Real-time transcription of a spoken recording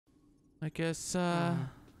I guess,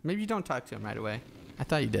 Maybe you don't talk to him right away. I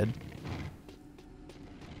thought you did.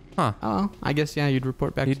 Huh. Oh, I guess, yeah, you'd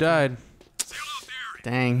report back. He died.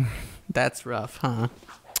 Dang. That's rough, huh?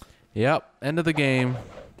 Yep. End of the game.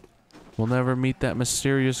 We'll never meet that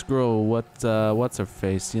mysterious girl. What's her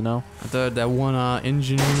face, you know? That one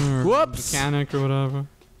engineer or Whoops! mechanic or whatever.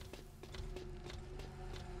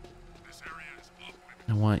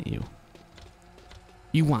 I want you.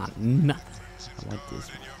 You want nothing. I want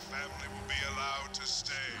this.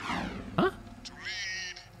 Huh?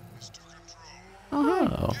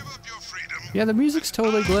 Oh. Yeah, the music's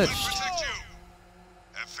totally glitched.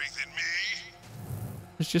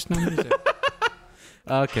 There's just no music.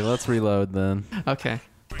 Okay, let's reload then. Okay.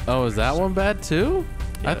 Oh, is that one bad too?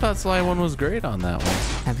 Yeah. I thought Sly 1 was great on that one.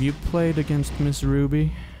 Have you played against Miss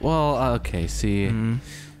Ruby? Well, okay, see. And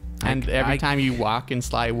every time you walk in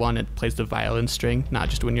Sly 1, it plays the violin string, not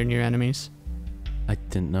just when you're near enemies. I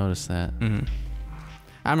didn't notice that.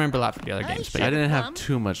 I remember a lot from the other games, but I didn't have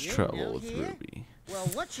too much trouble with Ruby. Well,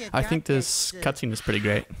 what you I think got this that's, cutscene is pretty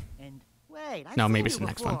great. And wait, No, I've maybe seen it's the you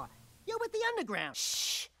next one. before. You're with the underground.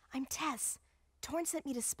 Shh! I'm Tess. Torn sent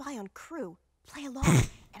me to spy on crew. Play along. And I Look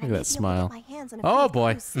at may that be smile. able to get my hands on a Oh, few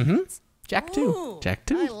boy. crew secrets. Jack 2. Ooh, Jack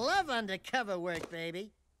 2. I love undercover work,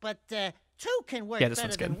 baby. But two can work Yeah, this better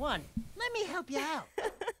one's than good. one. Let me help you out.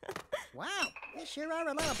 Wow, there sure are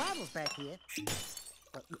a lot of bottles back here.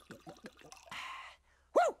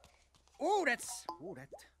 Woo! Oh, that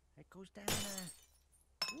goes down.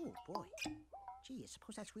 Oh boy. Gee, I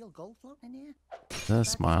suppose that's real gold floating in there. That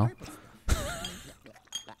smile.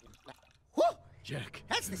 Woo! Jack,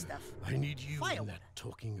 That's the stuff. I need you Firewood. and that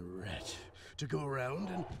talking rat to go around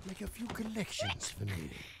and make a few collections for me.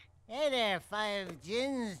 Hey there, Five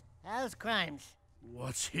Gins. How's crimes?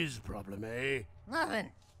 What's his problem, eh?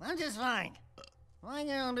 Nothing. I'm just fine. Mind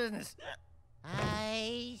your own business.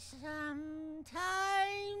 I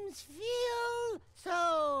sometimes feel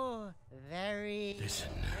so very, Listen,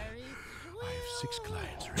 very I have 6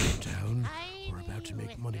 clients around town who are about to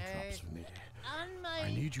make money drops for me. I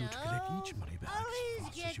need you to collect each money back as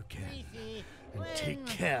fast as you can. And take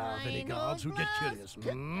care of any guards who get curious.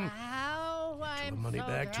 Hmm? Get your money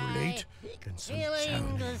back too late, then some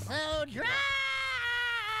Feeling town so dry.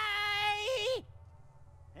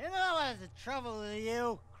 You know what's the trouble with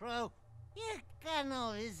you, Crow? You got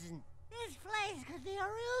no vision. This place could be a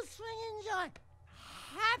real swinging joint.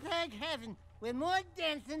 Hot heaven with more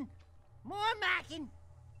dancing, more macking,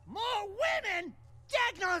 more women.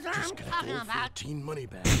 Jack knows what I'm Just collect talking all about. 14 money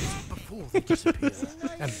bags before they disappear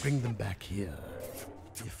and bring them back here.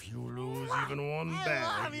 If you lose even one I bag,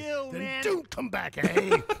 love you, then man. don't come back,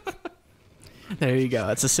 eh? There you go.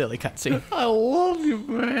 It's a silly cutscene. I love you,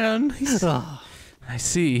 man. Oh, I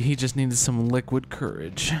see. He just needed some liquid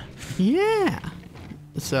courage. yeah.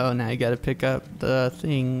 So now you gotta pick up the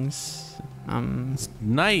things.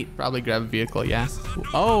 Night. Probably grab a vehicle, yeah.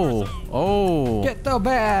 Oh. Get the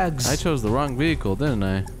bags! I chose the wrong vehicle, didn't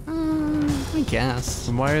I? I guess.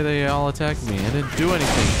 And why are they all attacking me? I didn't do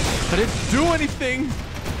anything. I didn't do anything.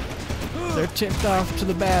 They're tipped off to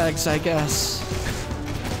the bags, I guess.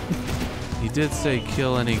 He did say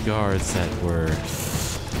kill any guards that were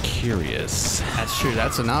curious. That's true.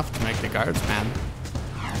 That's enough to make the guards mad.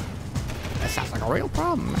 That sounds like a real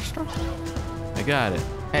problem, mister. I got it.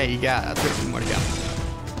 Hey, you got 13 more to go.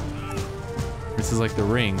 This is like the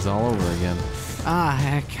rings all over again. Ah,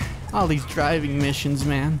 heck. All these driving missions,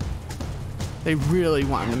 man. They really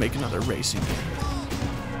wanted to make another racing game.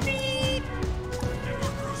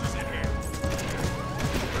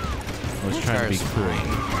 I was trying to be cool. Worry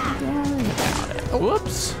about it. Oh,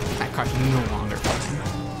 Whoops. that car's no longer fine.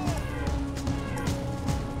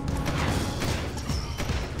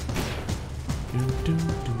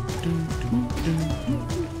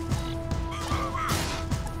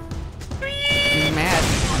 You're mad.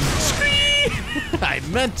 I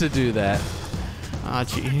meant to do that. Aw,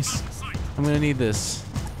 jeez. I'm gonna need this.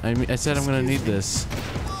 I said I'm gonna need this.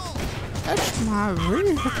 That's my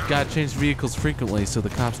vehicle. Gotta change vehicles frequently so the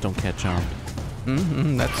cops don't catch on.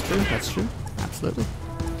 That's true. That's true. Absolutely.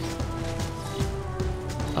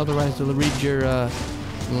 Otherwise, they'll read your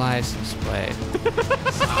license plate.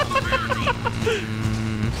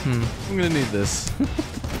 I'm gonna need this.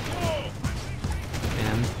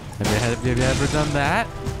 And Have you ever done that?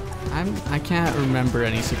 I can't remember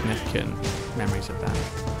any significant memories of that.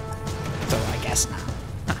 So I guess not.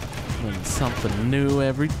 Learn something new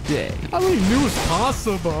every day. I only knew it was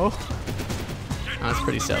possible. Oh, that's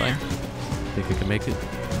pretty silly. Think I can make it?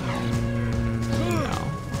 No.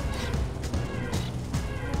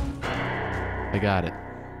 I got it.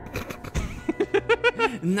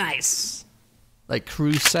 Nice. like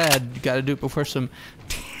Crew said, you gotta do it before some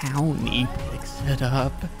townie picks it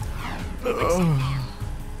up. Ugh.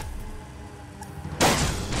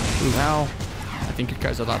 Ooh, Ow. I think your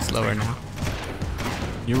car's a lot slower now.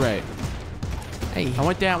 You're right. Hey, I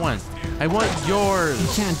want that one. I want yours. you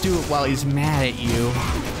can't do it while he's mad at you.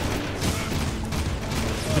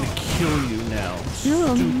 I'm gonna kill you now. You're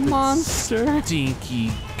a Stupid monster.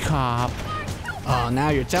 Stinky cop. Oh, now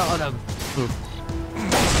you're telling him.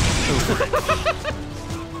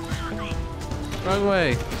 Wrong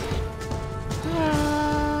way.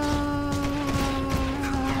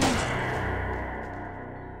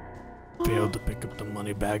 Failed to pick up the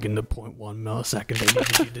money bag in the 0.1 millisecond they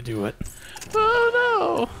needed you to do it.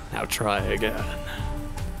 Oh Now try again. no.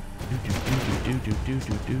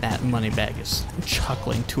 That money bag is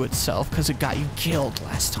chuckling to itself because it got you killed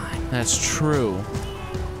last time. That's true.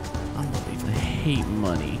 I Unbelievable. hate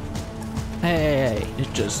money. Hey,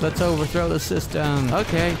 It just. let's overthrow the system.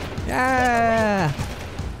 Okay. Yeah.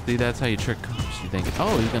 See, that's how you trick cops. You think,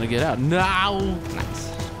 oh, he's gonna get out. No.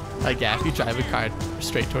 Nice. Like, yeah, if you drive a car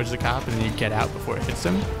straight towards the cop and then you get out before it hits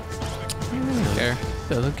him, he doesn't care.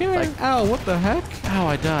 Doesn't care. Like, ow, what the heck? Ow,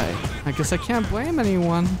 I died. I guess I can't blame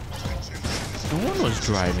anyone. No one was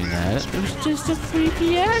driving that. It was just a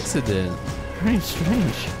freaky accident. Very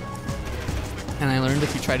strange. And I learned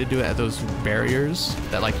if you try to do it at those barriers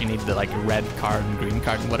that like you need the like red card and green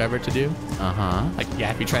card and whatever to do. Uh-huh. Like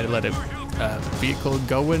yeah, if you try to let a vehicle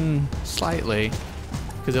go in slightly,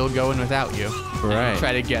 because it'll go in without you. And Right. you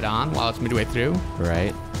try to get on while it's midway through.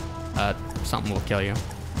 Right. Something will kill you.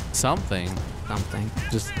 Something. Something.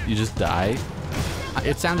 You just die.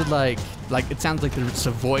 It sounded like it sounds like there's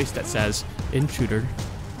a voice that says intruder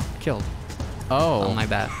killed. Oh. Something like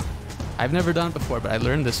that. I've never done it before, but I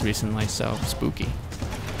learned this recently, so spooky.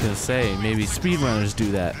 Gonna say maybe speedrunners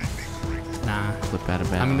do that. Nah. Flip out of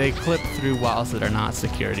bounds. I mean, they clip through walls that are not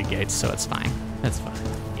security gates, so it's fine. That's fine.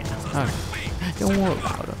 Yeah. Okay. Don't worry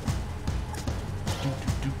about it.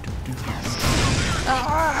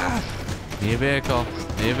 Need a vehicle.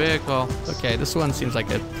 Need a vehicle. Okay, this one seems like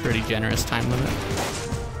a pretty generous time limit,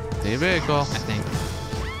 Need a vehicle. I think.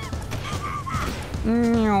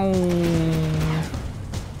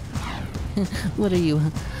 What are you,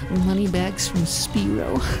 money bags from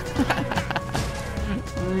Spiro?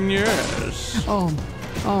 Yes.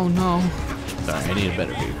 Oh no. Sorry, I need a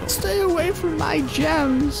better vehicle. Stay away from my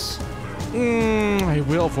gems. I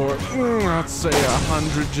will for it. Let's say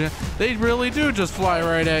 100 gems. They really do just fly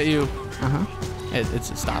right at you. Uh-huh. It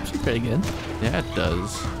stops you pretty good. Yeah, it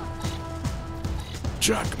does.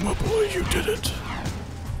 Jack, my boy, you did it.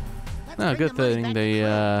 No, good thing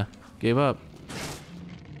they gave up.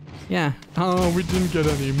 Yeah. Oh, we didn't get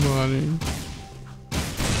any money.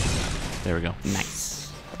 There we go.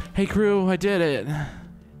 Nice. Hey, crew, I did it.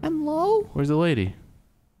 Hello? Where's the lady?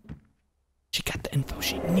 She got the info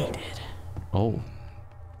she needed. Oh,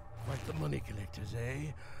 Like the money collectors,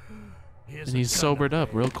 eh? Here's and a he's gun sobered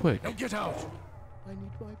up away. real quick. Now get out. I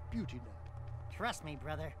need my beauty now. Trust me,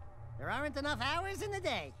 brother. There aren't enough hours in the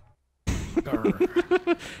day.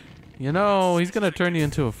 You know, he's gonna turn you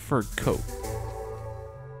into a fur coat.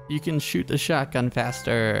 You can shoot the shotgun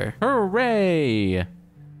faster. Hooray!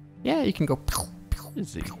 Yeah, you can go.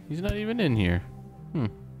 Is he? He's not even in here.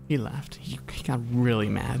 He left. He got really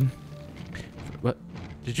mad. What?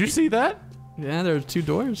 Did you see that? Yeah, there are 2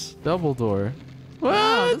 doors. Double door.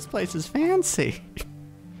 Wow, What? this place is fancy.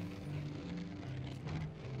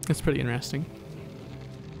 It's pretty interesting.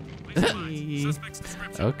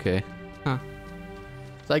 Okay. Huh.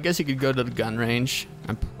 So I guess you could go to the gun range.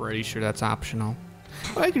 I'm pretty sure that's optional.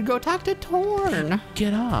 Or I could go talk to Torn.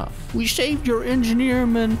 Get off. We saved your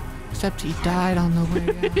engineerman. Except he died on the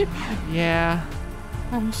way out. Yeah.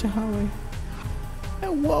 I'm sorry.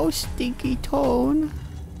 Whoa, Stinky Tone.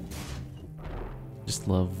 Just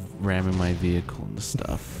love ramming my vehicle into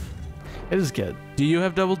stuff. It is good. Do you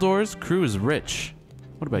have double doors? Crew is rich.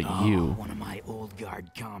 What about you? One of my old guard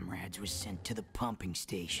comrades was sent to the pumping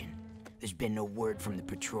station. There's been no word from the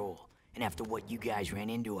patrol. And after what you guys ran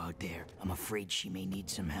into out there, I'm afraid she may need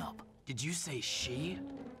some help. Did you say she?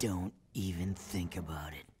 Don't even think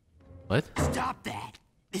about it. What? Stop that!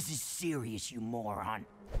 This is serious, you moron.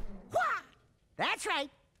 Wah! That's right.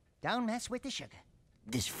 Don't mess with the sugar.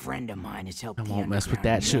 This friend of mine has helped I the won't mess with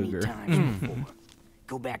underground that many sugar. times before.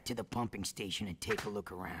 Go back to the pumping station and take a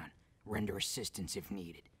look around. Render assistance if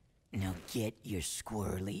needed. Now get your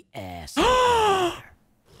squirrely ass out of here.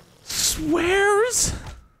 Swears?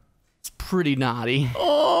 It's pretty naughty.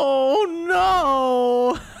 Oh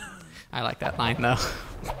no! I like that line though.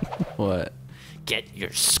 What? Get your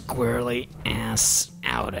squirrely ass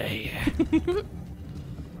out of here.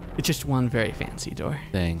 It's just one very fancy door.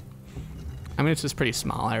 Dang. I mean, it's just a pretty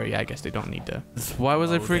small area. I guess they don't need to. Why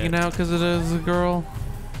was I freaking out? Because it is a girl?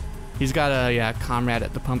 He's got a comrade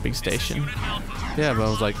at the pumping station. Yeah, but I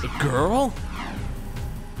was like, a girl?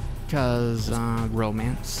 Because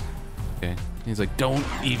romance. Okay. He's like, don't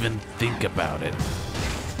even think about it.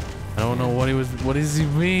 I don't know what does he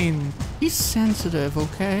mean? He's sensitive,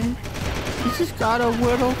 okay? He's just got a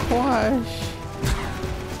little crush.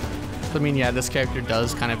 I mean, yeah, this character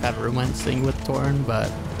does kind of have a romance thing with Torn,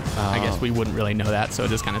 but I guess we wouldn't really know that, so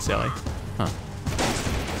it is kind of silly. Huh.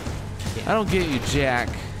 Yeah. I don't get you, Jack.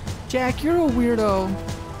 Jack, you're a weirdo.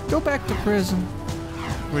 Go back to prison.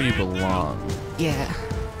 Where you belong. Yeah.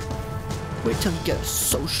 Wait till you get a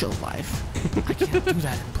social life. I can't do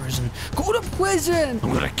that in prison. Go to prison!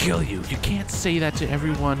 I'm gonna kill you. You can't say that to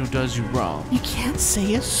everyone who does you wrong. You can't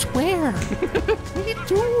say a swear. What are you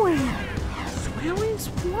doing? Swearing's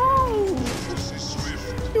wrong.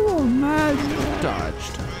 You're mad.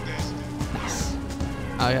 Dodged. Nice.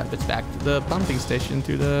 Oh yeah, it's back to the pumping station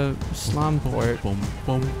through the slum port. Boom,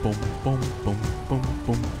 boom, boom, boom, boom, boom,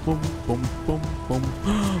 boom, boom, boom, boom, boom,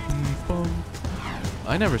 boom.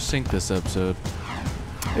 I never sync this episode.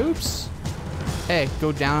 Oops. Hey,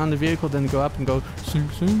 go down on the vehicle, then go up and go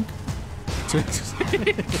sink, sink.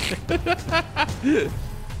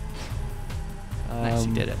 Nice,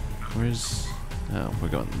 you did it. Where's... Oh, we're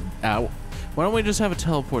going... Ow. Why don't we just have a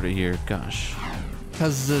teleporter here? Gosh.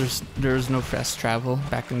 Because there's no fast travel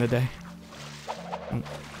back in the day. Oh,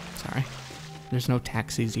 sorry. There's no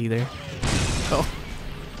taxis either. Oh.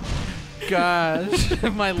 Gosh.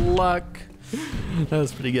 My luck. That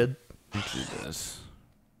was pretty good. Let's do this.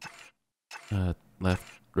 Left,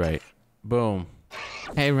 right. Boom.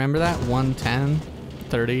 Hey, remember that? 110,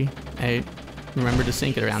 38. Remember to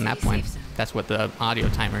sync it around that point. That's what the audio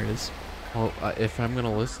timer is. Well, if I'm going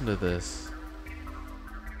to listen to this,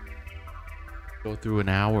 go through an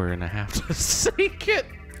hour and I have to sync it.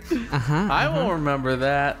 I won't remember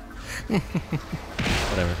that.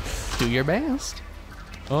 Whatever. Do your best.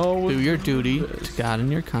 Oh, do your duty to God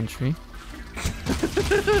and your country.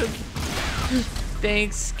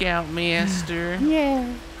 Thanks, Scoutmaster. Yeah.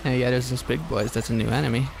 Hey, yeah, there's this big boys. That's a new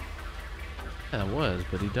enemy. Yeah, it was,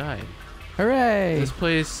 but he died. Hooray! This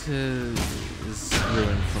place is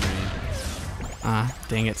ruined for me. Ah,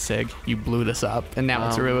 dang it, Sig. You blew this up, and now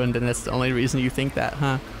it's ruined, and that's the only reason you think that,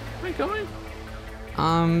 huh? Where are you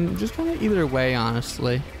going? Just kind of either way,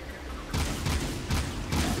 honestly.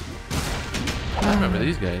 I remember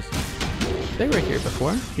these guys. They were here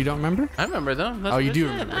before. You don't remember? I remember them. That's oh, what you I do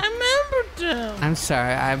said. remember. I remembered them. I'm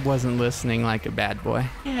sorry, I wasn't listening like a bad boy.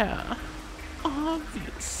 Yeah,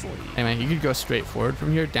 obviously. Anyway, you could go straight forward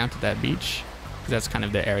from here down to that beach. That's kind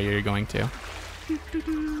of the area you're going to.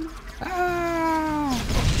 Ah!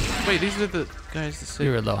 Wait, these are the guys that say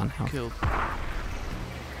you were low on health. Killed.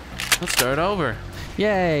 Let's start over.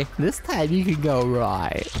 Yay! This time you can go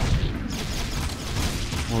right.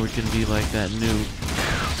 Or we can be like that new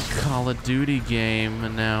Call of Duty game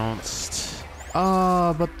announced.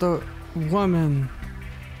 Oh, but the woman.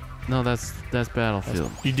 No, that's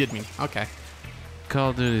Battlefield. You did me. Okay. Call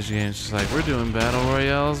of Duty's game is just like, we're doing Battle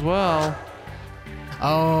Royale as well.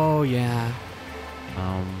 Oh, yeah.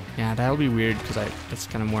 Yeah, that'll be weird because that's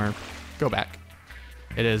kind of more. Go back.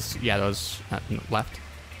 It is, yeah, those left.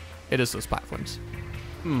 It is those platforms.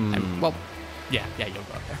 Well, yeah, you'll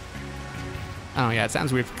go up there. Oh yeah, it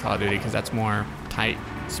sounds weird for Call of Duty because that's more tight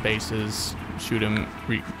spaces, shoot 'em,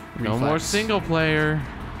 no more single player.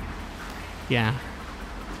 Yeah.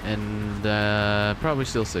 And probably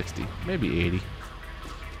still 60, maybe 80.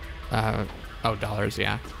 Dollars,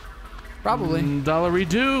 yeah. Probably. Dollary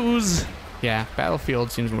dues. Yeah, Battlefield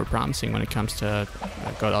seems more promising when it comes to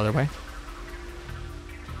go the other way.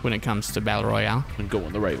 When it comes to Battle Royale. I'm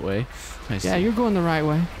going the right way. Yeah, you're going the right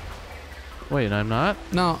way. Wait, I'm not?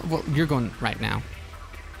 No, well, you're going right now.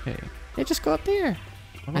 Hey. Yeah, just go up there.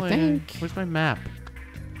 I think. Where's my map?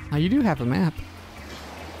 Oh, you do have a map.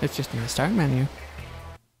 It's just in the start menu.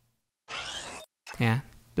 Yeah,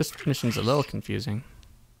 this mission's a little confusing.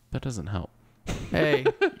 That doesn't help. Hey,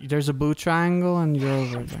 there's a blue triangle and you're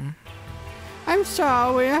over there. I'm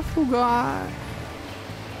sorry, I forgot.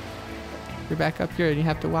 You're back up here and you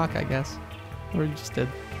have to walk, I guess. Or you just did.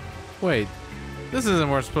 Wait, this isn't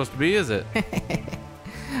where it's supposed to be, is it?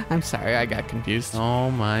 I'm sorry, I got confused.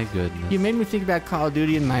 Oh my goodness. You made me think about Call of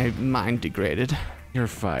Duty and my mind degraded. You're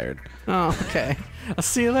fired. Oh, okay. I'll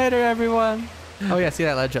see you later, everyone. Oh yeah, see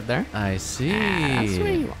that ledge up there? I see. That's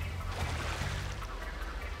where you are.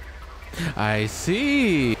 I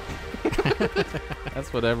see.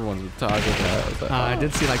 That's what everyone's been talking about. I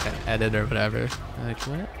did see like an edit or whatever. Like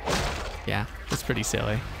what? Yeah, it's pretty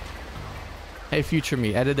silly. Hey, future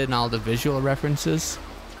me, edit in all the visual references.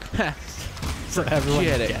 So everyone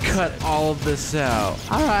Get it. gets Cut it. all of this out.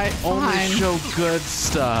 All right, Only fine. show good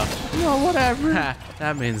stuff. No, whatever.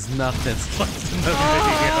 That means nothing's left in the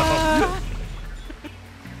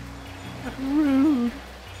video. Rude.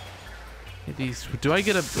 These, do I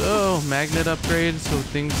get a magnet upgrade so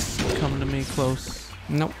things come to me close?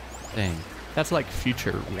 Nope. Dang. That's like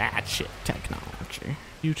future Ratchet technology.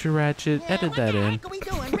 Future Ratchet, edit that in. What the heck are we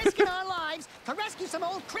doing, risking our lives to rescue some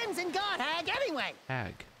old Crimson Guard hag anyway?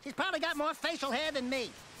 Hag. She's probably got more facial hair than me.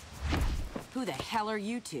 Who the hell are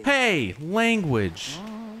you two? Hey, language.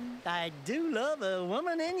 I do love a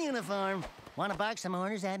woman in uniform. Want to bark some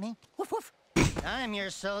orders at me? Woof woof. I'm your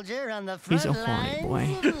soldier on the front He's a horny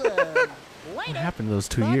lines boy. of love. What Waiter, happened to those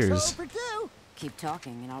 2 foxhole years? for two. Keep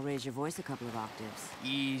talking and I'll raise your voice a couple of octaves.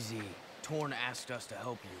 Easy. Torn asked us to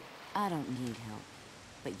help you. I don't need help,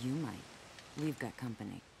 but you might. We've got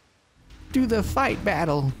company. Do the fight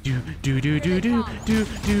battle.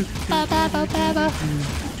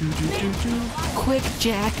 Quick,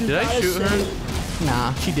 Jack. Did I shoot her?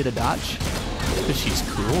 Nah, she did a dodge. Cause she's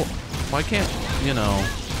cool. Why can't, you know,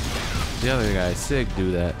 the other guy, Sig,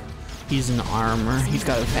 do that? He's an armor. He's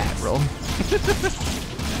got a fat roll.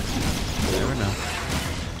 You never know.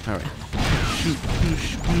 Alright. Shoot,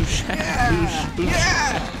 boosh, boosh, boosh, boosh.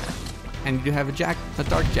 Yeah! And you do have a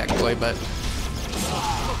dark Jack boy, but.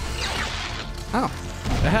 Oh.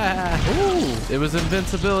 Ooh, it was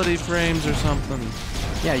invincibility frames or something.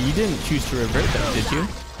 Yeah, you didn't choose to revert that, did you?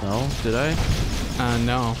 No, did I?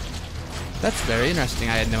 No. That's very interesting.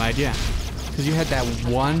 I had no idea. Because you had that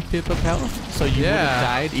one pip of health, so you would have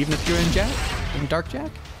died even if you're in Dark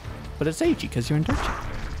Jack. But it saved you because you're in Dark Jack.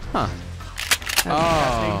 Huh. That's a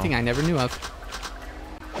fascinating thing I never knew of.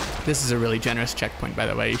 This is a really generous checkpoint, by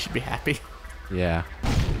the way. You should be happy. Yeah.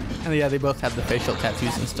 And yeah, they both have the facial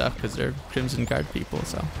tattoos and stuff because they're Crimson Guard people,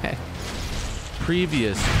 so hey.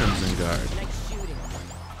 Previous Crimson Guard.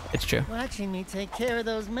 It's true. Watching me take care of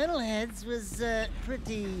those metalheads was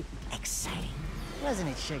pretty exciting, wasn't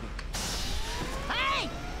it, Sugar? Hey!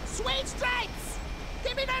 Sweet stripes!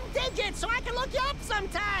 Give me them digits so I can look you up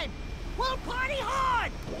sometime! We'll party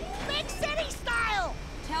hard! Big city style!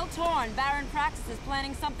 Tell Torn Baron Praxis is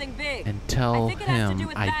planning something big. And tell I think it has to do him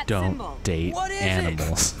with I that don't symbol. date What is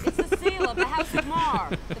animals. It's the seal of the House of Mar,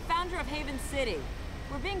 the founder of Haven City.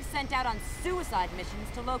 We're being sent out on suicide missions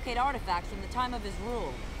to locate artifacts from the time of his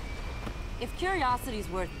rule. If curiosity's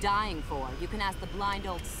worth dying for, you can ask the blind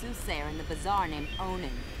old soothsayer in the bazaar named Onan.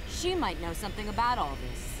 She might know something about all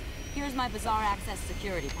this. Here's my bazaar access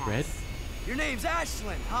security pass. Red? Your name's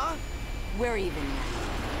Ashlyn, huh? We're even now.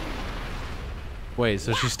 Wait,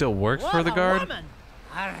 so she still works for What the a guard? woman.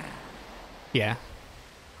 Arr. Yeah.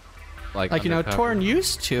 Like Like, you know, undercover? Torn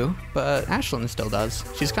used to, but Ashlyn still does.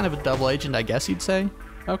 She's kind of a double agent, I guess you'd say.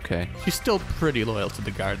 Okay. She's still pretty loyal to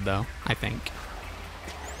the guard, though, I think.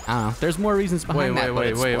 I don't know. There's more reasons behind that, but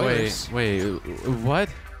it's spoilers. wait. What?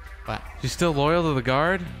 What? She's still loyal to the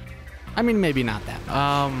guard? I mean, maybe not that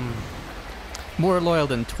much. More loyal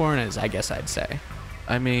than Torn is, I guess I'd say.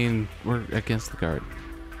 I mean, we're against the guard.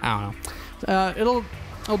 I don't know.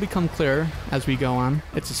 It'll become clearer as we go on.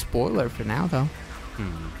 It's a spoiler for now, though.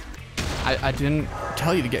 I didn't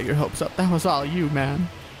tell you to get your hopes up. That was all you, man.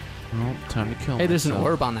 Well, time to kill Hey, there's an myself.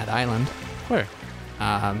 orb on that island. Where?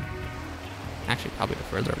 Actually, probably the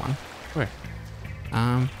further one. Where?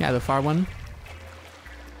 Yeah, the far one.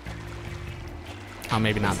 Oh,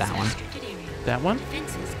 maybe not that one. That one?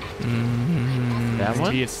 That one?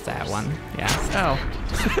 Maybe it's that one. Yeah. Oh.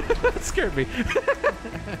 That scared me. For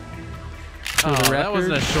the that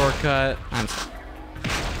wasn't a record- shortcut.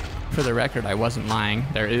 For the record, I wasn't lying.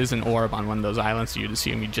 There is an orb on one of those islands you'd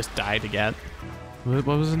assume you just die to get. What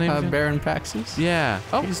was the name? again? Baron Praxis. Yeah.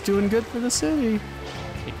 Oh. He's doing good for the city.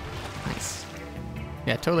 Nice.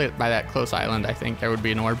 Yeah, totally by that close island, I think there would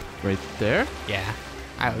be an orb. Right there? Yeah.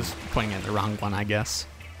 I was pointing at the wrong one, I guess.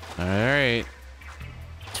 All right.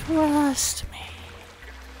 Trust me.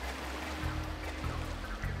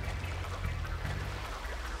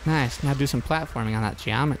 Nice. Now do some platforming on that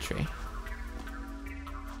geometry.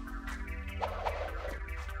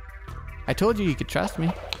 I told you you could trust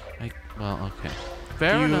me. Well, okay.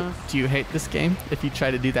 Fair enough. Do you hate this game if you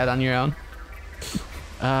try to do that on your own?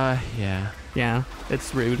 Yeah. Yeah,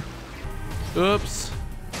 it's rude. Oops.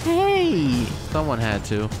 Hey! Someone had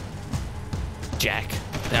to. Jack,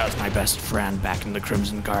 that was my best friend back in the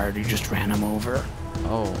Crimson Guard. You just ran him over.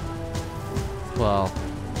 Oh. Well,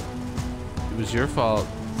 it was your fault.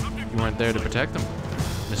 You weren't there to protect him,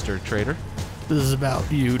 Mr. Traitor. This is about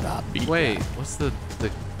you, not me. Wait, what's the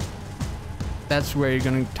That's where you're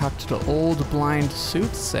gonna talk to the old blind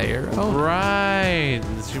soothsayer. Oh, Right.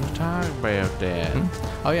 She was talking about that.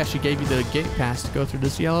 oh yeah, she gave you the gate pass to go through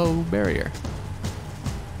this yellow barrier.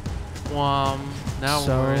 Now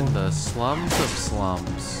So- we're in the slums of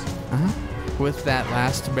slums. With that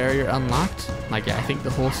last barrier unlocked, like I think the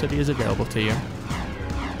whole city is available to you.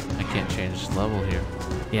 I can't change this level here.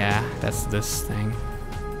 Yeah, that's this thing.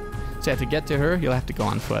 So to get to her, you'll have to go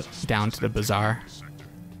on foot down to the bazaar.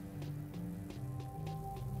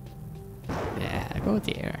 Yeah, go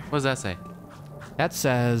there. What does that say? That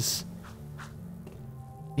says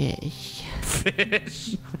fish.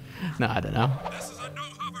 Fish. No, I don't know.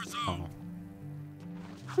 Oh.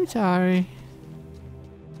 I'm sorry.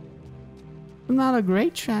 I'm not a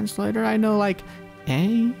great translator. I know like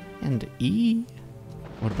A and E.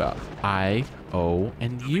 What about I, O,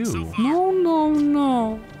 and U? No, no,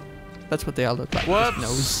 no. That's what they all look like. with Whoops.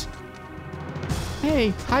 Nose. Hey,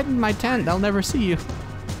 hide in my tent. They'll never see you.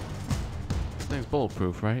 This thing's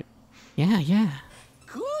bulletproof, right? Yeah, yeah.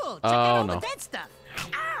 Cool. Check Oh, out all no. the dead stuff.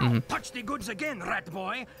 Touch the goods again, rat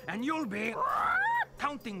boy, and you'll be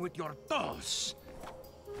counting with your toes.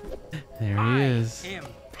 There he is. I am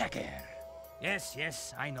Pecker. Yes,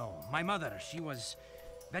 yes, I know. My mother, she was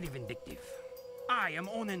very vindictive. I am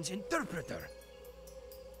Onen's interpreter.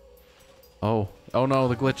 Oh. Oh no,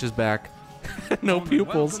 the glitch is back. No Onen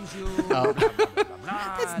pupils. welcomes you, blah, blah, blah,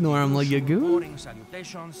 blah, That's the normal, usual Yagoon. boring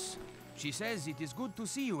salutations. She says it is good to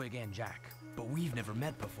see you again, Jack. But we've never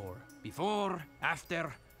met before. Before,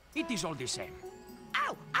 after, it is all the same.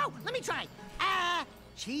 Ow, ow, let me try.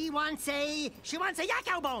 She wants a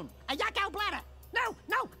yakao bone, a yakao bladder. No,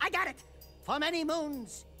 I got it. For many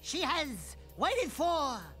moons, she has waited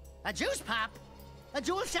for a juice pop, a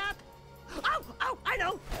jewel shop. Oh, I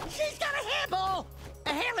know. She's got a hairball, a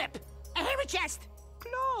hair lip, a hairy chest.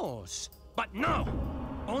 Close. But no.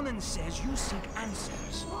 Onen says you seek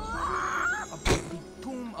answers about the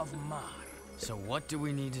Tomb of Mar. So what do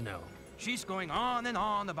we need to know? She's going on and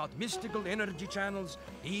on about mystical energy channels,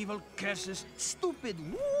 evil curses, stupid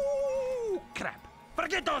woo crap.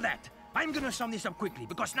 Forget all that. I'm gonna sum this up quickly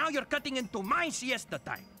because now you're cutting into my siesta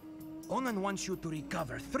time. Onan wants you to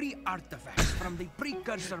recover 3 artifacts from the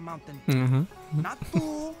precursor mountain. Not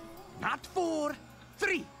 2, not 4,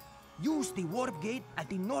 3. Use the warp gate at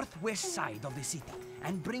the northwest side of the city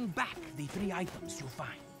and bring back the 3 items you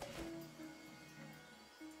find.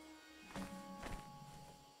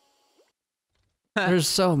 There's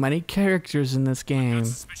so many characters in this game.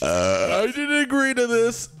 I didn't agree to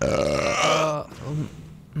this.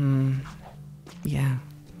 Yeah.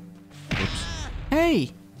 Oops.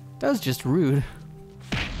 Hey, that was just rude.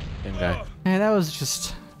 Same guy. Hey, that was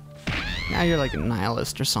just. Now you're like a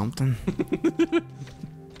nihilist or something.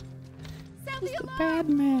 He's the bad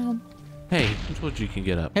man. Hey, I told you can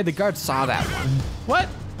get up. Hey, the guard saw that one. What?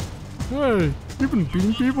 Hey, you've been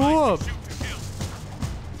beating people up.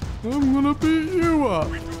 I'm gonna beat you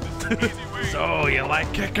up. So you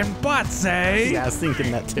like kicking butts, eh? Yeah, I was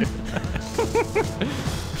thinking that too.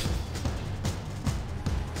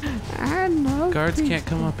 I know. Guards can't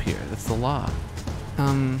come up here. That's the law.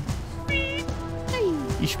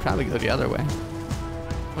 You should probably go the other way.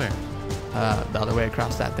 Where? The other way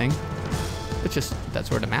across that thing. It's just,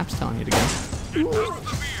 that's where the map's telling you to go.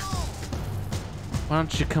 Why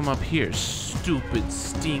don't you come up here, stupid,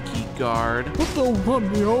 stinky guard? But don't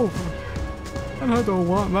run me over. And I don't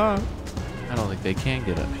want that. I don't think they can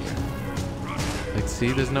get up here. Like,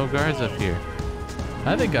 see, there's no guards up here.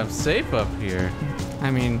 I think I'm safe up here.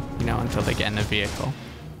 I mean, you know, until they get in a vehicle.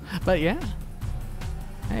 But yeah.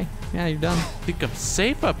 Hey, yeah, you're done. I think I'm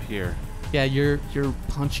safe up here. Yeah, your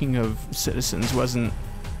punching of citizens wasn't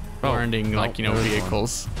warranting, no, like, you know, there was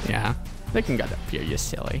vehicles. Yeah. They can get up here, you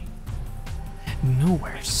silly.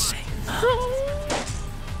 Nowhere's safe.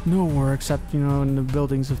 Nowhere except, you know, in the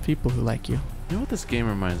buildings of people who like you. You know what this game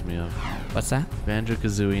reminds me of? What's that?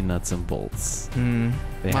 Banjo-Kazooie Nuts and Bolts.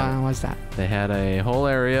 They had, What's that? they had a whole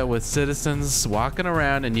area with citizens walking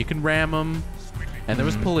around, and you can ram them. And there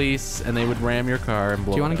was police, and they would ram your car and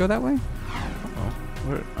blow Do you want to go that way?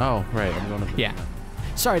 Oh, right. I'm going to... Yeah.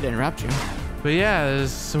 Sorry to interrupt you. But yeah,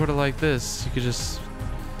 it's sort of like this. You could just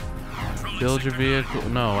build your vehicle.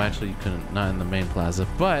 No, actually, you couldn't. Not in the main plaza.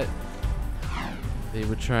 But they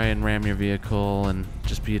would try and ram your vehicle and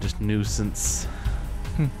just be a nuisance.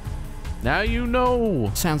 Now you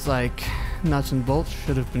know. Sounds like Nuts and Bolts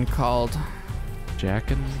should have been called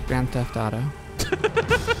Jack and... Grand Theft Auto.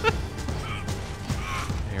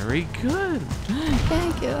 Very good.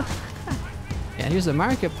 Thank you. Yeah, here's the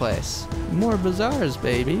marketplace. More bazaars,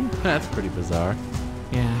 baby. That's pretty bizarre.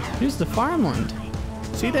 Yeah, here's the farmland.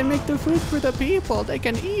 See, they make the food for the people. They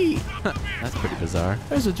can eat. That's pretty bizarre.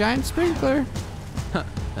 There's a giant sprinkler.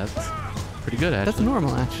 That's pretty good, actually. That's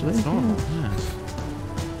normal, actually. That's normal, yeah.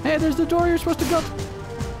 Hey, there's the door you're supposed to go.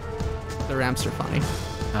 The ramps are funny.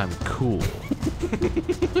 I'm cool.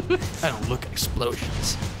 I don't look at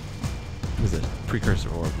explosions. There's a precursor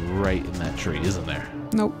orb right in that tree, isn't there?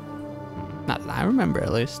 Nope. Not that I remember,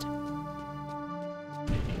 at least.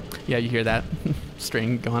 Yeah, you hear that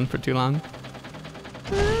string going for too long?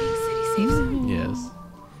 Yes.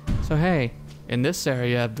 So hey, in this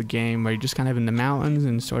area of the game where you're just kind of in the mountains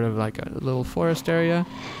and sort of like a little forest area,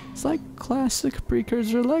 it's like classic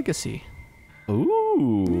Precursor Legacy.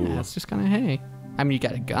 Ooh. Yeah, it's just kind of hey. I mean, you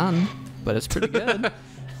got a gun, but it's pretty good.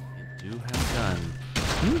 You do have a gun.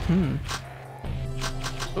 Mm-hmm.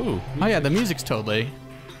 Ooh. Oh yeah, the music's totally.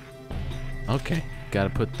 Okay, gotta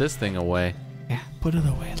put this thing away. Yeah, put it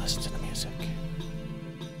away. Listen to the music.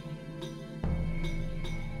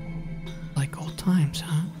 Like old times,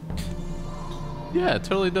 huh? Yeah, it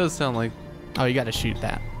totally does sound like. Oh, you gotta shoot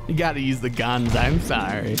that. You gotta use the guns. I'm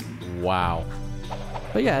sorry. Wow.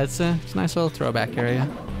 But yeah, it's a nice little throwback area.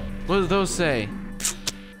 What do those say?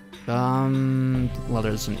 Well,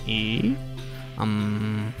 there's an E.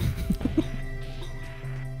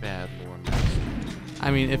 Bad Lord.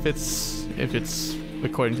 I mean, if it's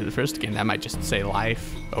according to the first game, that might just say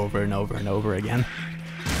life over and over and over again.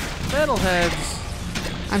 Metalheads.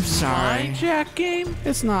 I'm sorry. My Jack game?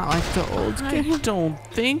 It's not like the old game. I don't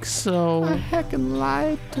think so. I heckin'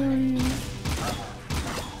 lied to you.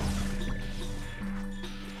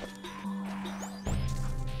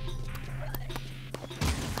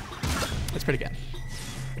 It's pretty good.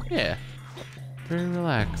 Yeah. Very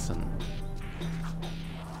relaxing.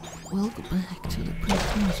 Welcome back to the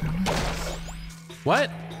Precursor. What?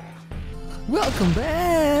 Welcome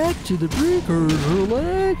back to the Precursor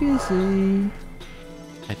Legacy.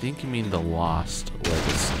 I think you mean the Lost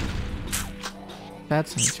Legacy.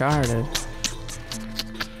 That's Uncharted.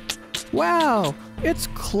 Wow, it's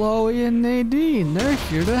Chloe and Nadine. They're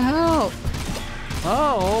here to help.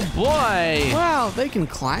 Oh boy! Wow, they can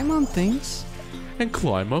climb on things. And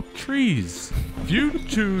climb up trees. If you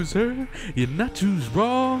choose her, you're not choose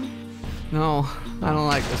wrong. No, I don't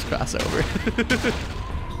like this crossover.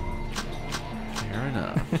 Fair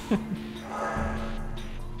enough.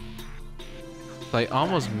 Like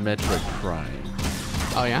almost Metroid Prime.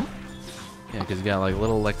 Oh yeah? Yeah, because you got like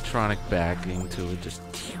little electronic backing to it, just.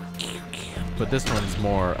 But this one's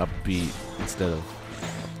more upbeat instead of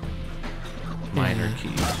minor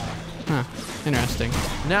keys. Huh. Interesting.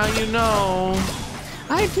 Now you know.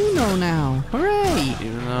 I do know now. Hooray!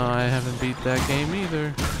 Even though I haven't beat that game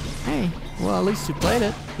either. Hey, well at least you played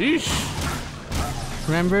it. Yeesh.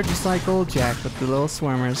 Remember, just like old Jack with the little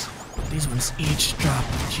swimmers. These ones each drop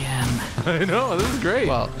a gem. I know, this is great.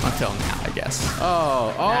 Well, until now, I guess.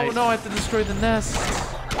 Oh no, I have to destroy the nest.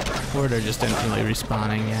 Or they're just instantly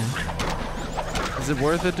respawning, yeah. Is it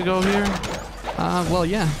worth it to go here? Well,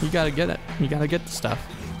 yeah, you gotta get it. You gotta get the stuff.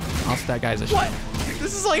 Also, that guy's a shit. What?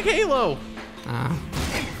 This is like Halo.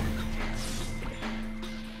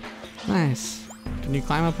 Nice. Can you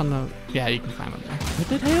climb up on the... Yeah, you can climb up there. When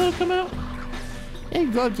did Halo come out? Hey,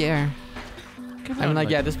 go there. I mean, like,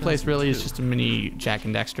 yeah, this place really is 2002. just a mini Jack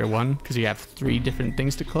and Dexter one, because you have 3 different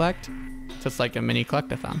things to collect. So it's like a mini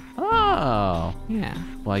collectathon. Oh. Yeah.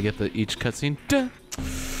 Well, I get each cutscene. Dun,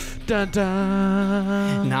 dun,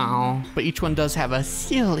 dun. No, but each one does have a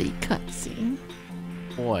silly cutscene.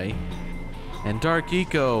 Boy. And Dark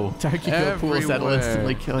Eco. Dark Eco pools that'll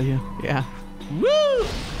instantly kill you. Yeah. Woo!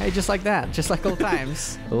 Hey, just like that. Just like old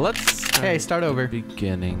times. Let's Hey, start over.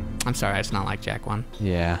 Beginning. I'm sorry, it's not like Jack 1.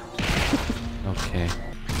 Yeah. Okay.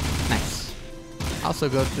 Nice. Also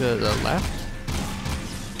go to the left.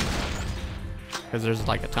 Because there's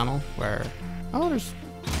like a tunnel where... Oh, there's...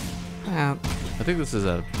 I think this is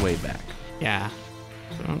a way back. Yeah.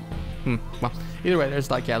 So, well, either way, there's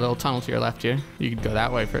like, yeah, a little tunnel to your left here. You could go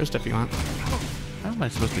that way first if you want. How am I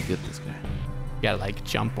supposed to get this guy? You gotta like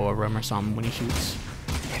jump over him or something when he shoots.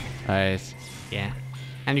 Alright. Yeah.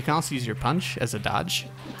 And you can also use your punch as a dodge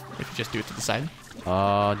if you just do it to the side.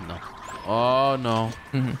 Oh, no. Oh, no.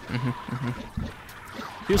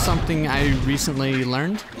 Here's something I recently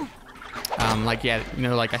learned. Like, yeah, you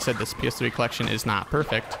know, like I said, this PS3 collection is not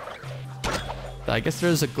perfect. But I guess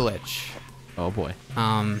there's a glitch. Oh, boy.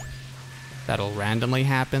 That'll randomly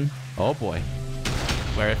happen. Oh, boy.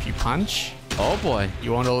 Where if you punch, Oh, boy.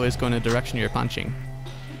 you won't always go in the direction you're punching.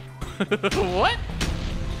 What?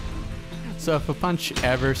 So if a punch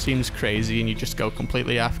ever seems crazy and you just go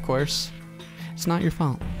completely off course, it's not your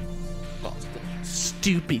fault. Stupid.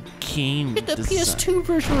 stupid game The design. PS2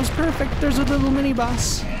 version was perfect. There's a little mini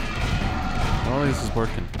boss. I don't think this is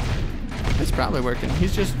working. It's probably working.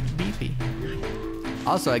 He's just beefy.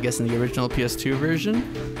 Also, I guess in the original PS2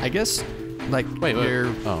 version, I guess, like, Wait. your...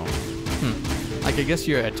 Oh. Like, I guess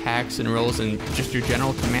your attacks and rolls and just your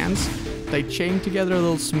general commands, they chain together a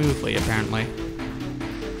little smoothly, apparently.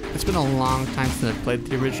 It's been a long time since I've played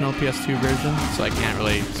the original PS2 version, so I can't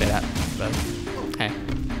really say that, but hey.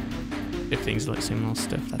 If things seem a little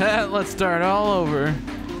stiff, that's... Let's start all over.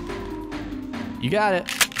 You got it.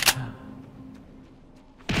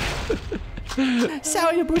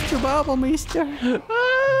 Sorry to bust your bubble, mister.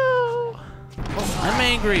 Oh, I'm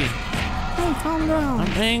angry. Hey, calm down.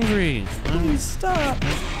 I'm angry. Please stop.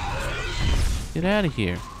 Get out of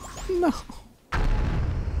here. No.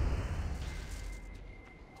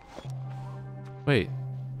 Wait.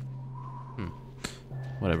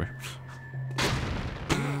 Whatever.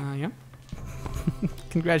 Yeah.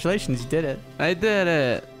 Congratulations, you did it. I did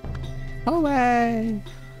it. Away.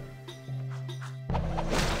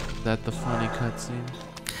 Is that the funny cutscene?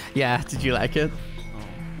 Yeah, did you like it?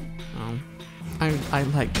 Oh. I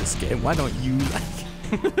like this game. Why don't you like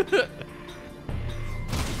it?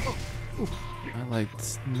 I like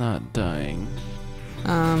not dying.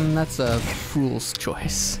 That's a fool's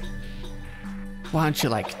choice. Why don't you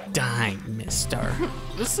like dying, mister?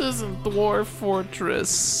 This isn't Dwarf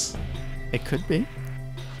Fortress. It could be.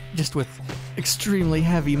 Just with extremely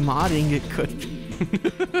heavy modding, it could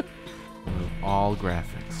be. All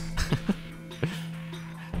graphics.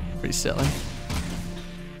 Pretty silly.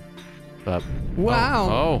 Wow.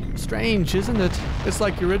 Oh. Strange, isn't it? It's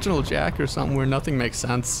like the original Jack or something where nothing makes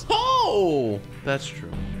sense. Oh! That's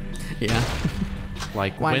true. Yeah.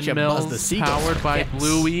 Like Why don't you buzz windmills the seagulls powered for by hits?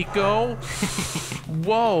 Blue Eco.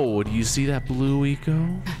 Whoa! Do you see that Blue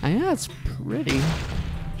Eco? Yeah, it's pretty.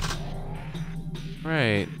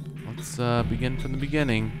 Right. Let's begin from the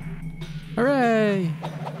beginning. Hooray!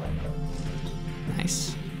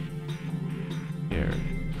 Nice. Here.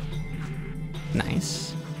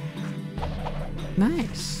 Nice.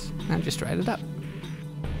 Nice. Now just write it up.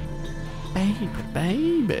 Baby,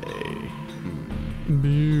 baby.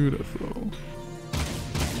 Beautiful.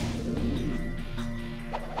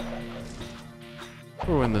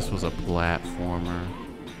 Or when this was a platformer.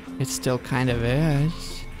 It still kind of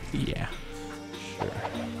is. Yeah. Sure.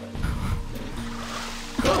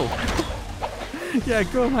 Go! Yeah,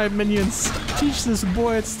 go, my minions. Teach this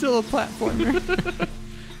boy it's still a platformer.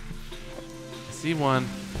 I see one.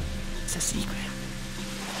 It's a secret.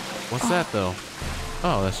 What's that though?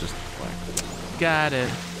 Oh, that's just black. Got it.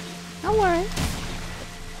 Don't worry.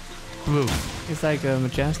 Woo. It's like a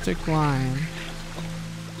majestic lion.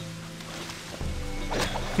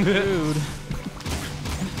 Dude.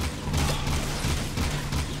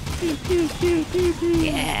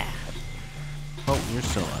 Yeah. Oh, you're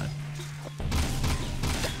still alive.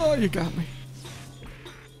 Oh, you got me.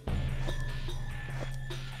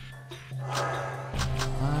 A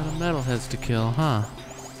lot of metalheads to kill, huh?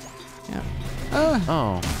 Yeah.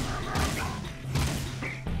 Oh.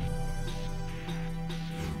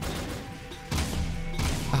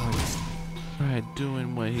 Oh, yes. Tried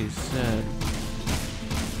doing what he said.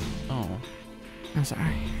 Oh. I'm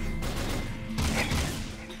sorry.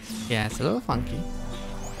 Yeah, it's a little funky.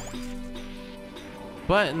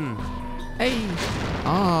 Button. Hey.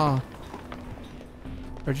 Oh.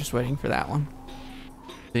 We're just waiting for that one.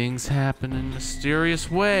 Things happen in mysterious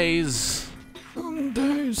ways.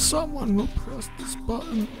 Someday someone will press this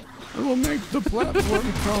button and will make the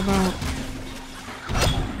platform come out.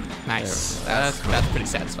 Nice. That's pretty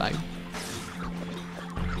satisfying.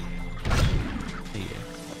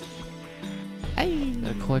 Hey.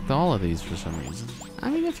 Gotta collect all of these for some reason. I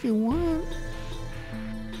mean, if you want.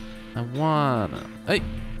 I wanna. Hey,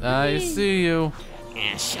 I see you.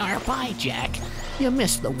 Yeah, sharp eye, Jack. You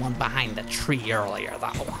missed the one behind the tree earlier,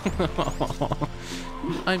 though.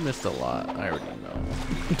 I missed a lot. I already know.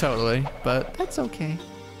 Totally, but that's okay.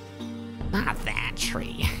 Not that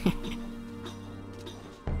tree.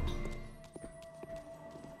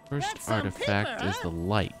 First That's some artifact paper, is huh? the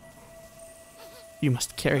light. You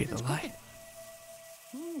must carry the light.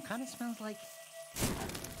 Kind of smells like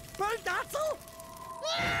burnt Dotzel.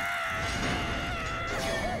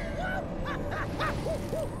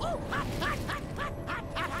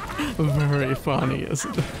 Very funny,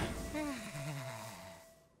 isn't it?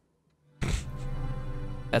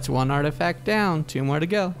 That's one artifact down, 2 more to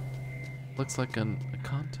go. Looks like a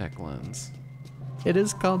contact lens. It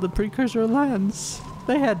is called the precursor lens.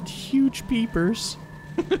 They had huge peepers.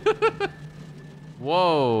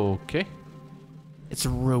 Whoa, okay. It's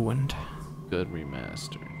ruined. Good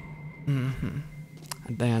remaster.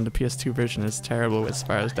 Damn, the PS2 version is terrible as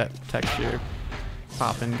far as that texture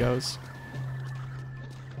popping goes.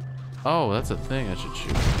 Oh, that's a thing I should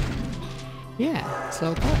shoot. Yeah,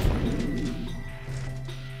 so platform.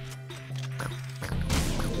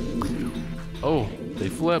 Oh, they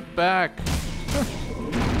flip back.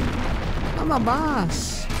 I'm a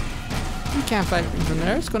boss. You can't fight me from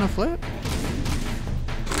there. It's gonna flip.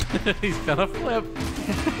 He's gonna flip.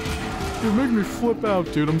 You made me flip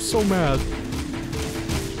out, dude. I'm so mad.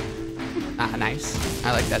 Ah, nice.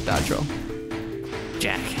 I like that dodge roll.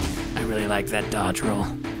 Jack, I really like that dodge roll.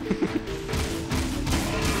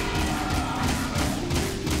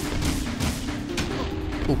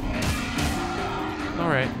 All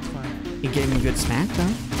right, it's fine. He gave me a good smack,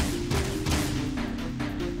 though.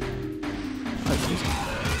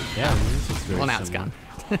 Yeah, the music's very Well, now it's similar.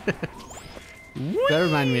 gone. That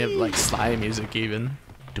reminded me of like Sly music, even.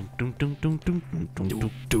 Dum, dum, dum, dum, dum, dum, dum, dum, Do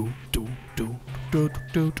do do do do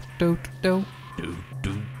do do. do,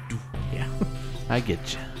 do, do. Yeah. I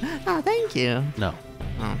get you. Oh, thank you. No.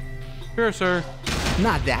 Oh, Here, sir.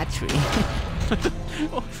 not that tree.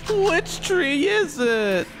 Which tree is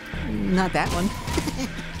it? Not that one.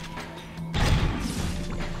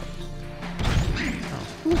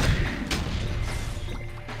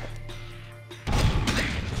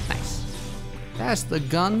 Nice. That's the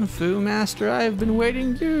gun fu master I've been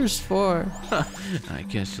waiting years for. I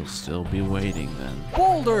guess you'll still be waiting then.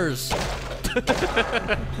 Boulders!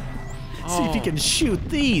 See if you can shoot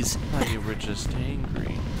these. I thought you were just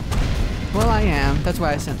angry. Well, I am. That's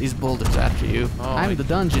why I sent these boulders after you. Oh, I'm the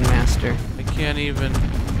dungeon master. I can't even.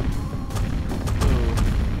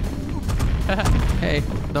 Hey,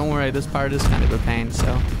 don't worry. This part is kind of a pain,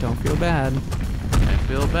 so don't feel bad. I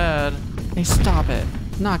feel bad. Hey, stop it.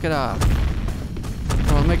 Knock it off.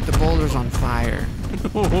 Or I'll make the boulders on fire.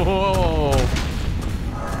 Whoa!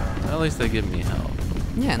 At least they give me help.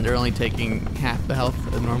 Yeah, and they're only taking half the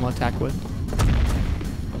health a normal attack would.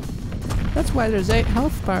 That's why there's 8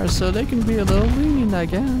 health bars, so they can be a little lenient, I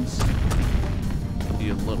guess.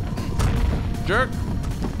 You little jerk.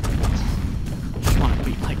 Just want to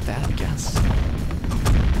beat like that, I guess.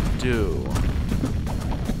 Do.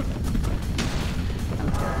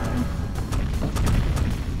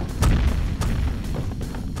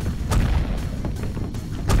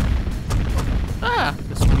 Ah!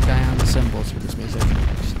 This one guy on the cymbals for this music.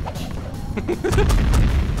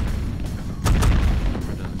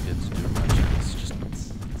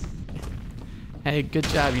 Hey, good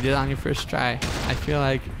job. You did it on your first try. I feel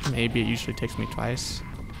like maybe it usually takes me twice.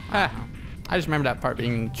 I just remember that part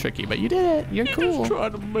being tricky, but you did it. You're cool. Just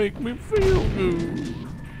trying to make me feel good.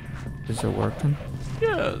 Is it working?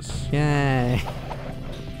 Yes. Yay.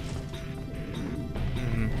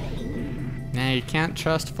 Now you can't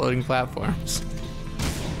trust floating platforms.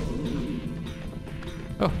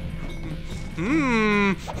 Oh.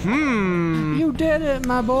 You did it,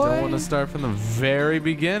 my boy. Don't want to start from the very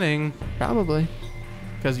beginning. Probably.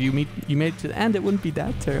 Because you made it to the end, it wouldn't be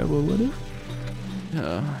that terrible, would it?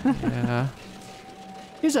 Yeah.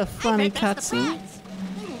 Here's a funny cutscene.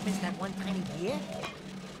 You missed that one tiny year.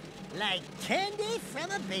 Like candy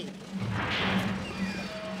from a baby.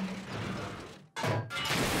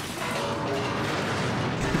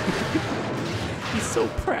 He's so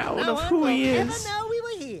proud No of one who will he ever is. know we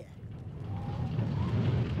were here.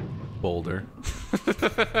 Boulder.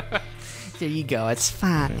 There you go, it's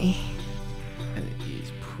funny. And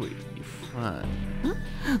he's pretty fun.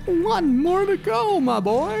 One more to go, my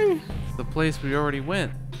boy. It's the place we already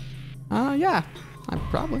went. Yeah, I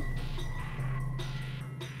probably.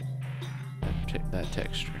 That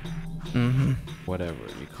texture. Mm-hmm. Whatever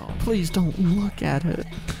you call it. Please don't look at it.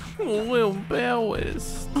 Will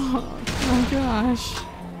Bowis. Oh my gosh.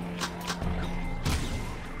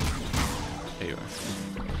 There you are.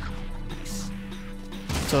 Nice.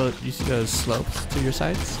 So you see those slopes to your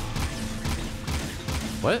sides?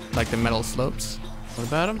 What? Like the metal slopes? What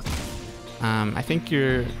about him? I think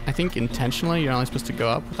intentionally you're only supposed to go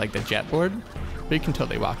up with like the jet board, but you can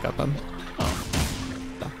totally walk up them. Oh.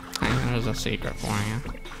 So, there's a secret for you.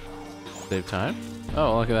 Save time?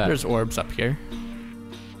 Oh, look at that. There's orbs up here.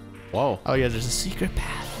 Whoa. Oh yeah, there's a secret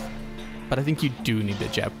path. But I think you do need the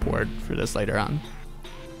jet board for this later on.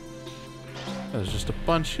 There's just a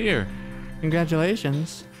bunch here.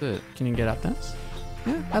 Congratulations. That's it. Can you get up this?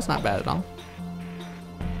 Yeah, that's not bad at all.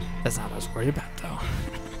 That's not what I was worried about though.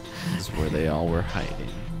 This is where they all were hiding.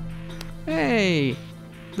 Hey!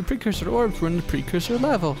 The precursor orbs were in the precursor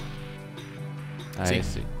level. I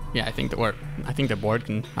see. Yeah, I think the board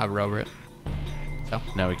can hover over it. So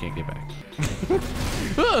Now we can't get back.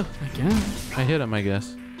 I guess. I hit him, I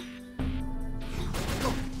guess.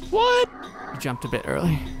 What? jumped a bit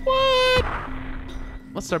early. What?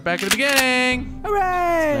 Let's start back at the beginning.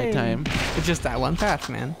 Hooray! It's nighttime. It's just that one path,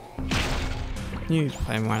 man. You need to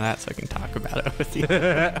play more of that so I can talk about it with you.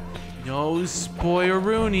 No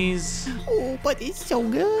spoiler-roonies. Oh, but it's so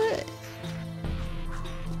good.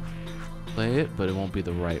 Play it, but it won't be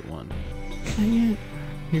the right one. Dang it.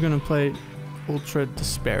 You're gonna play Ultra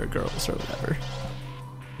Despair Girls or whatever.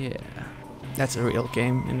 Yeah. That's a real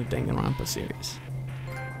game in the Danganronpa series.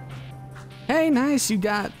 Hey, nice. You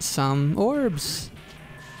got some orbs.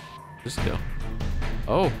 Just go.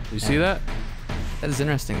 Oh, you see that? That is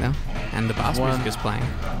interesting, though. And the boss music is playing.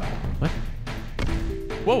 What?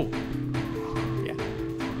 Whoa! Yeah.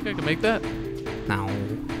 Think I can make that? No.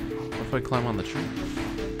 What if I climb on the tree?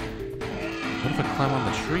 What if I climb on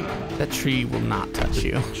the tree? That tree will not touch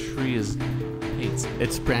you. The tree hates it.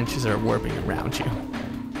 Its branches are warping around you.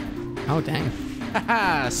 Oh, dang.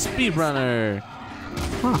 Haha! Speedrunner!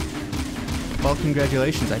 Huh. Well,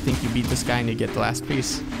 congratulations. I think you beat this guy and you get the last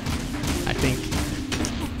piece. I think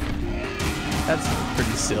that's a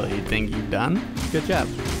pretty silly thing you've done. Good job.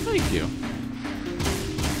 Thank you.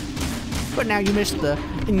 But now you missed the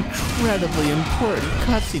incredibly important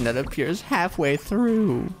cutscene that appears halfway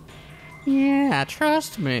through. Yeah,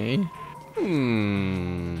 trust me.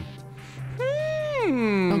 Don't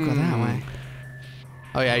go that way.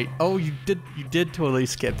 Oh yeah. Oh, you did totally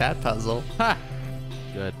skip that puzzle. Ha!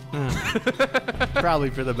 Good.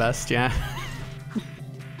 Probably for the best, yeah.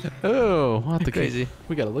 Oh, we'll have to crazy.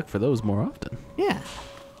 We gotta look for those more often. Yeah.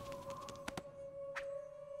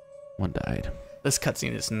 One died. This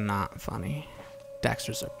cutscene is not funny.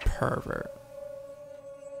 Daxter's a pervert.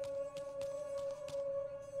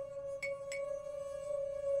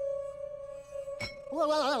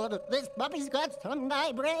 Whoa, this puppy's got some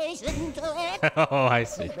vibration to it. Oh, I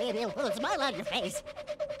see. Baby, put a smile on your face.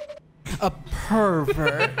 A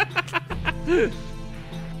pervert. There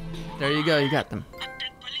you go, you got them. I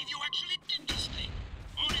can't believe you actually did this thing.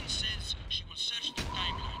 Orin says she will search the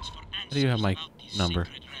timelines for answers. How do you have my about these number?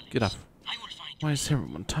 secret relics. Get off. I will find Why is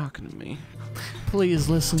everyone talking to me? Please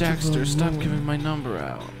listen to Daxter, the stop Lord. giving my number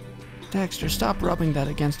out. Daxter, stop rubbing that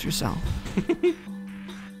against yourself.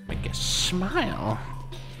 Make a smile.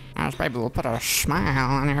 This baby will put a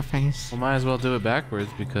smile on your face. Well, might as well do it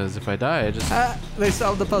backwards because if I die, I just... They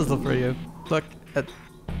solved the puzzle for you. Look at...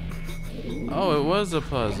 Oh, it was a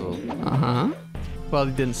puzzle. Uh-huh. Well,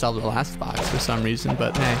 he didn't solve the last box for some reason,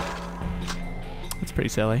 but hey. It's pretty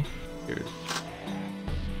silly. Weird.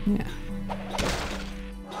 Yeah.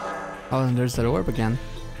 Oh, and there's that orb again.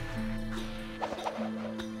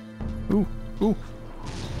 Ooh, ooh.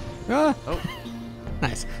 Ah! Oh.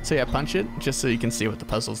 Nice. So yeah, punch it, just so you can see what the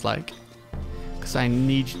puzzle's like. Because I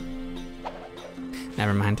need...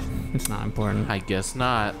 Never mind. It's not important. I guess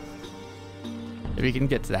not. If you can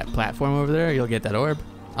get to that platform over there, you'll get that orb.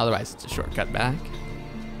 Otherwise, it's a shortcut back.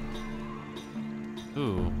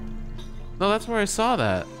 Ooh. No, that's where I saw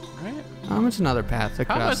that, right? It's another path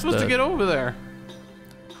across How am I supposed to get over there?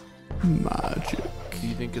 Magic. Do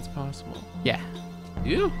you think it's possible? Yeah,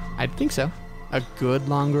 You? I think so. A good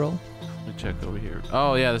long roll. Let me check over here.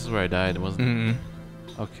 Oh, yeah, this is where I died. It wasn't...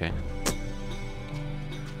 Mm-hmm. Okay.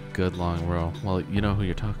 Good long row. Well, you know who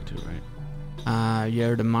you're talking to, right?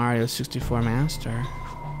 You're the Mario 64 master.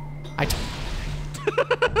 I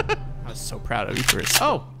was so proud of you for a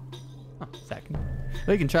second.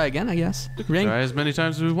 Well, you can try again, I guess. Ring. Try as many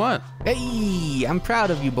times as we want. Hey, I'm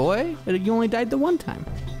proud of you, boy. You only died the one time.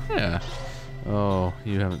 Yeah. Oh,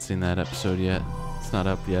 you haven't seen that episode yet. It's not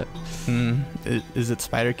up yet. Is it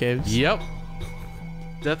Spider Caves? Yep.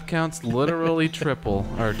 Death counts literally triple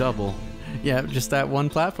or double. Yeah, just that one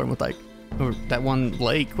platform with like, or that one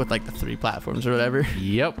lake with like the 3 platforms or whatever.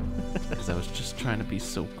 Yep. Because I was just trying to be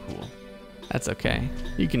so cool. That's okay.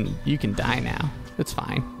 You can die now. It's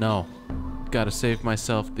fine. No. Gotta save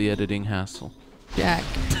myself the editing hassle. Jack.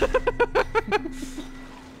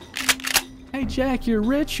 Hey Jack, you're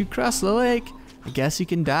rich. You crossed the lake. I guess you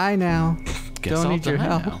can die now. Guess Don't I'll need your die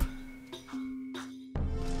help. now.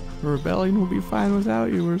 The rebellion will be fine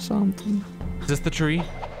without you or something. Is this the tree?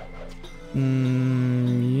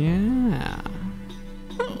 Yeah.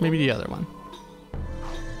 Maybe the other one.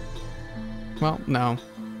 Well, no.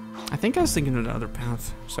 I think I was thinking of the other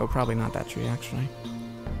path, so probably not that tree, actually.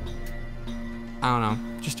 I don't know.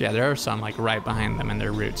 Just, yeah, there are some, like, right behind them in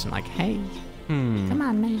their roots, and like, hey, come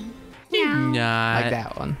on, man. Nah. Like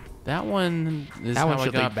that one. That one is That one how I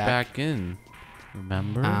should got lead back. back in.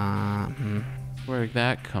 Remember? Where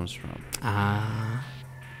that comes from. I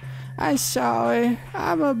sorry.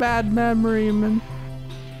 I'm a bad memory man.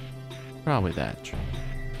 Probably that tree.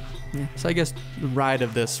 Yeah. So I guess the ride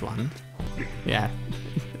of this one. Yeah.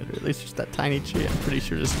 at least there's that tiny tree. I'm pretty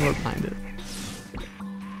sure there's more behind it.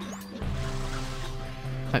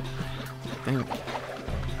 I think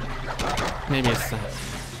maybe it's that.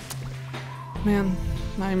 Man,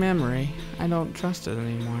 my memory. I don't trust it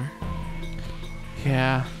anymore.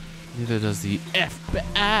 Yeah, neither does the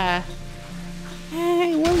FBI.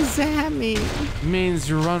 Hey, what does that mean? It means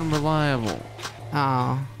you're unreliable.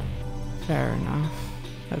 Oh, fair enough.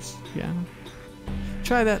 That's, yeah.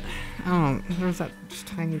 Try that. Oh, there was that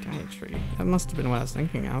tiny tree. That must have been what I was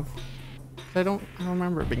thinking of. I don't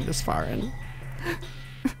remember being this far in.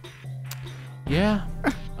 Yeah.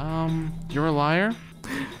 You're a liar.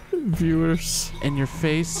 Viewers. And your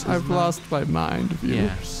face. I've lost my mind,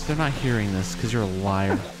 viewers. Yeah, they're not hearing this because you're a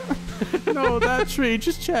liar. No, that tree.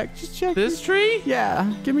 Just check. This tree?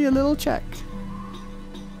 Yeah, give me a little check.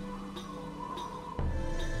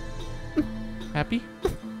 Happy?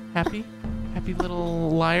 Happy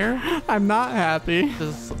little liar? I'm not happy,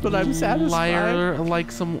 but I'm satisfied. Liar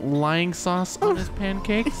like some lying sauce on his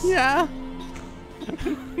pancakes? Yeah.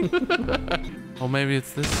 Well, maybe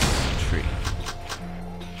it's this tree.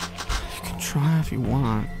 You can try if you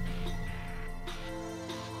want.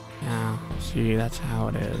 Yeah, see, that's how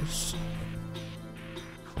it is.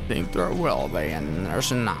 Think there will be, and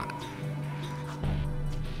there's not.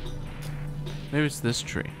 Maybe it's this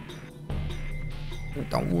tree.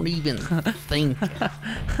 Don't even think it.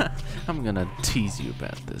 I'm gonna tease you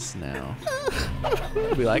about this now.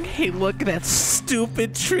 Be like, hey, look at that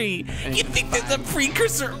stupid tree. You think there's a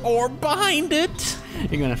precursor orb behind it?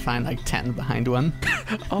 You're gonna find like 10 behind one.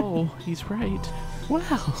 Oh, he's right.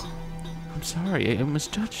 Well, I'm sorry, I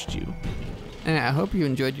misjudged you. And I hope you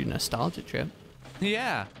enjoyed your nostalgia trip.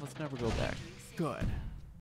 Yeah, let's never go back. Good.